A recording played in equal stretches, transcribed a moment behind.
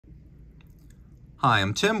Hi,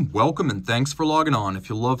 I'm Tim. Welcome and thanks for logging on. If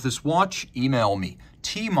you love this watch, email me,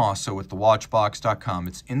 tmosso@thewatchbox.com.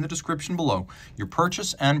 It's in the description below. Your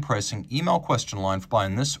purchase and pricing email question line for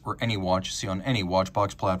buying this or any watch you see on any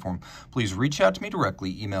Watchbox platform. Please reach out to me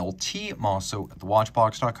directly. Email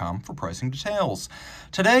tmosso@thewatchbox.com for pricing details.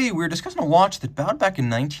 Today, we're discussing a watch that bowed back in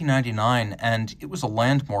 1999, and it was a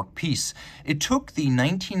landmark piece. It took the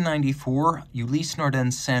 1994 Ulysse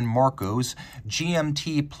Nardin San Marcos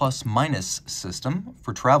GMT plus-minus system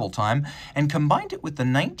for travel time and combined it with the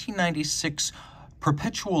 1996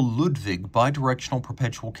 Perpetual Ludwig bidirectional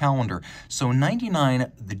perpetual calendar. So in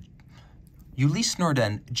 99, the Ulysse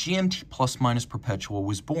Nardin GMT plus-minus perpetual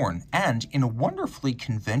was born, and in a wonderfully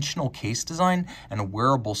conventional case design and a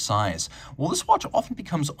wearable size. While this watch often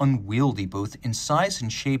becomes unwieldy both in size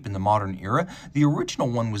and shape in the modern era, the original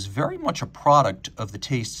one was very much a product of the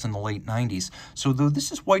tastes in the late 90s. So though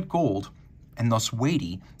this is white gold, and thus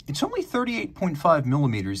weighty, it's only 38.5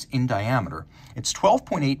 millimeters in diameter. It's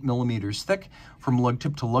 12.8 millimeters thick from lug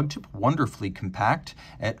tip to lug tip, wonderfully compact.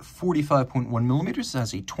 At 45.1 millimeters, it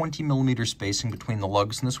has a 20 millimeter spacing between the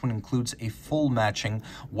lugs, and this one includes a full matching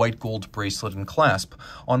white gold bracelet and clasp.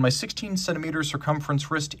 On my 16 centimeter circumference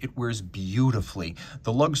wrist, it wears beautifully.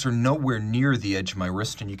 The lugs are nowhere near the edge of my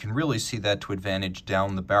wrist, and you can really see that to advantage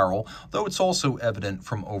down the barrel, though it's also evident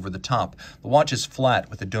from over the top. The watch is flat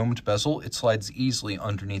with a domed bezel. It slides easily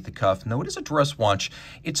underneath the cuff. Now, it is a dress watch.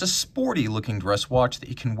 It's a sporty looking dress watch that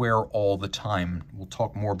you can wear all the time. We'll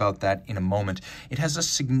talk more about that in a moment. It has a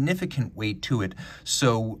significant weight to it,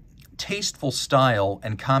 so tasteful style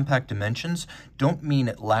and compact dimensions don't mean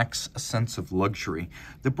it lacks a sense of luxury.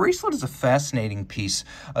 The bracelet is a fascinating piece,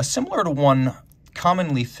 similar to one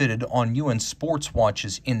commonly fitted on UN sports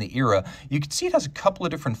watches in the era. You can see it has a couple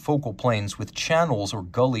of different focal planes with channels or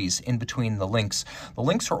gullies in between the links. The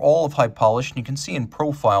links are all of high polish, and you can see in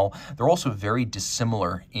profile they're also very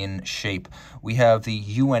dissimilar in shape. We have the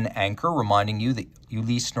UN anchor reminding you that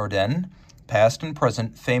Ulysse Nardin, past and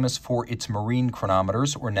present, famous for its marine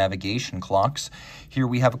chronometers or navigation clocks. Here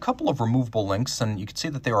we have a couple of removable links, and you can see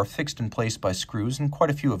that they are fixed in place by screws, and quite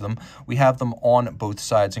a few of them. We have them on both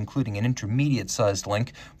sides, including an intermediate-sized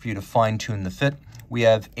link for you to fine-tune the fit. We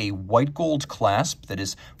have a white gold clasp that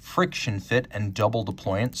is friction fit and double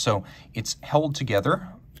deployant, so it's held together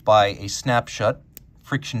by a snap-shut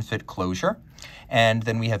friction fit closure. And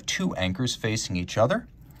then we have two anchors facing each other.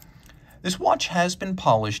 This watch has been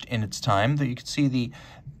polished in its time, though you can see the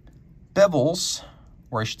bevels,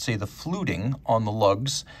 or I should say the fluting on the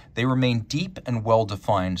lugs, they remain deep and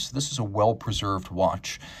well-defined, so this is a well-preserved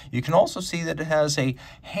watch. You can also see that it has a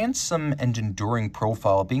handsome and enduring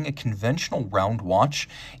profile. Being a conventional round watch,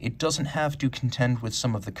 it doesn't have to contend with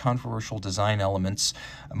some of the controversial design elements,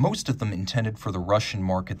 most of them intended for the Russian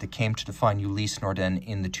market that came to define Ulysse Nardin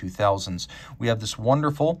in the 2000s. We have this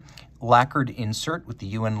wonderful lacquered insert with the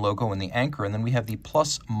UN logo and the anchor, and then we have the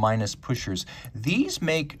plus-minus pushers. These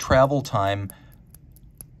make travel time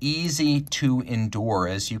easy to endure,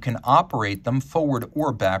 as you can operate them forward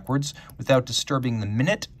or backwards without disturbing the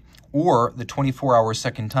minute or the 24-hour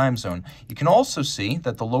second time zone. You can also see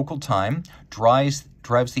that the local time drives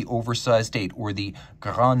the oversized date, or the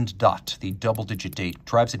grande date, the double-digit date,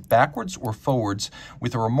 drives it backwards or forwards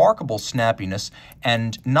with a remarkable snappiness.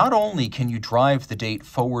 And not only can you drive the date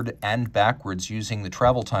forward and backwards using the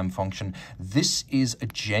travel time function, this is a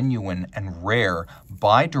genuine and rare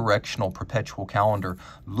bi-directional perpetual calendar.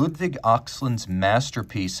 Ludwig Axelin's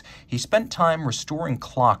masterpiece. He spent time restoring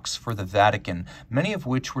clocks for the Vatican, many of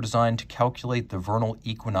which were designed to calculate the vernal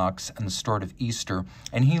equinox and the start of Easter,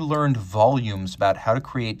 and he learned volumes about how to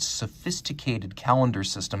create sophisticated calendar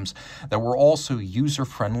systems that were also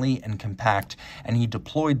user-friendly and compact, and he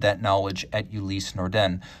deployed that knowledge at Ulysse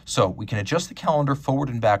Nardin. So we can adjust the calendar forward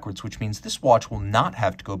and backwards, which means this watch will not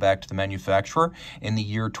have to go back to the manufacturer in the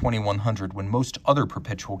year 2100 when most other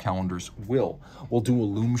perpetual calendars will. We'll do a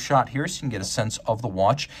loom shot here so you can get a sense of the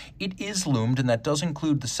watch. It is loomed, and that does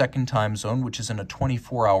include the second time zone, which is in a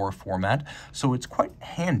 24-hour format, so it's quite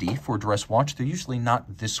handy for a dress watch. They're usually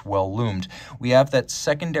not this well loomed. We have that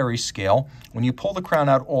secondary scale. When you pull the crown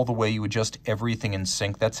out all the way, you adjust everything in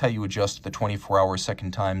sync. That's how you adjust the 24-hour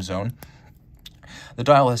second time zone. The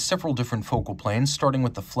dial has several different focal planes, starting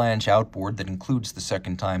with the flange outboard that includes the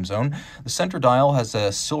second time zone. The center dial has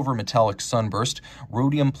a silver metallic sunburst,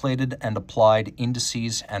 rhodium-plated and applied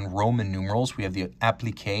indices and Roman numerals. We have the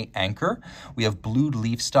applique anchor. We have blued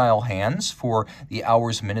leaf-style hands for the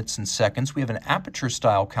hours, minutes, and seconds. We have an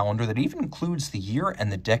aperture-style calendar that even includes the year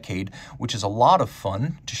and the decade, which is a lot of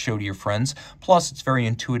fun to show to your friends. Plus, it's very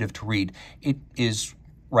intuitive to read. It is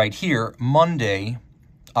right here, Monday,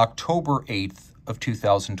 October 8th, of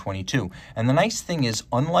 2022. And the nice thing is,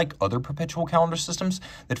 unlike other perpetual calendar systems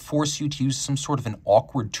that force you to use some sort of an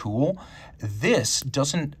awkward tool, this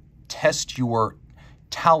doesn't test your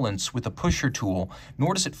talents with a pusher tool,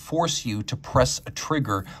 nor does it force you to press a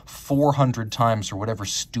trigger 400 times or whatever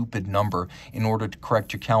stupid number in order to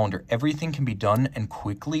correct your calendar. Everything can be done and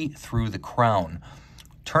quickly through the crown.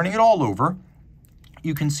 Turning it all over,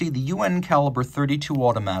 you can see the UN caliber 32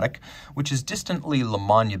 automatic, which is distantly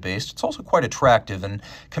Lamagna based. It's also quite attractive, and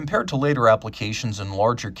compared to later applications in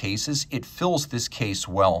larger cases, it fills this case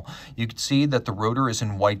well. You can see that the rotor is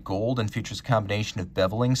in white gold and features a combination of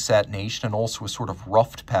beveling, satination, and also a sort of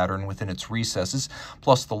ruffed pattern within its recesses,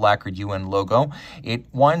 plus the lacquered UN logo. It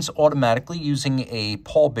winds automatically using a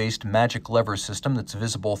pawl-based magic lever system that's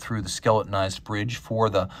visible through the skeletonized bridge for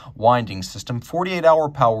the winding system. 48-hour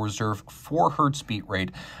power reserve, 4 Hz beat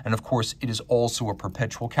rate, and of course it is also a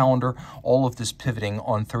perpetual calendar. All of this pivoting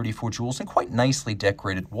on 34 jewels and quite nicely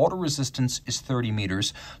decorated. Water resistance is 30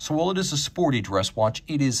 meters, so while it is a sporty dress watch,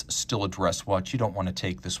 it is still a dress watch. You don't want to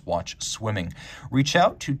take this watch swimming. Reach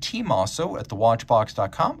out to Team Mosso at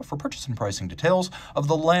thewatchbox.com for purchase and pricing details of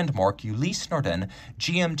the landmark Ulysse Nardin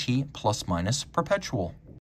GMT plus minus perpetual.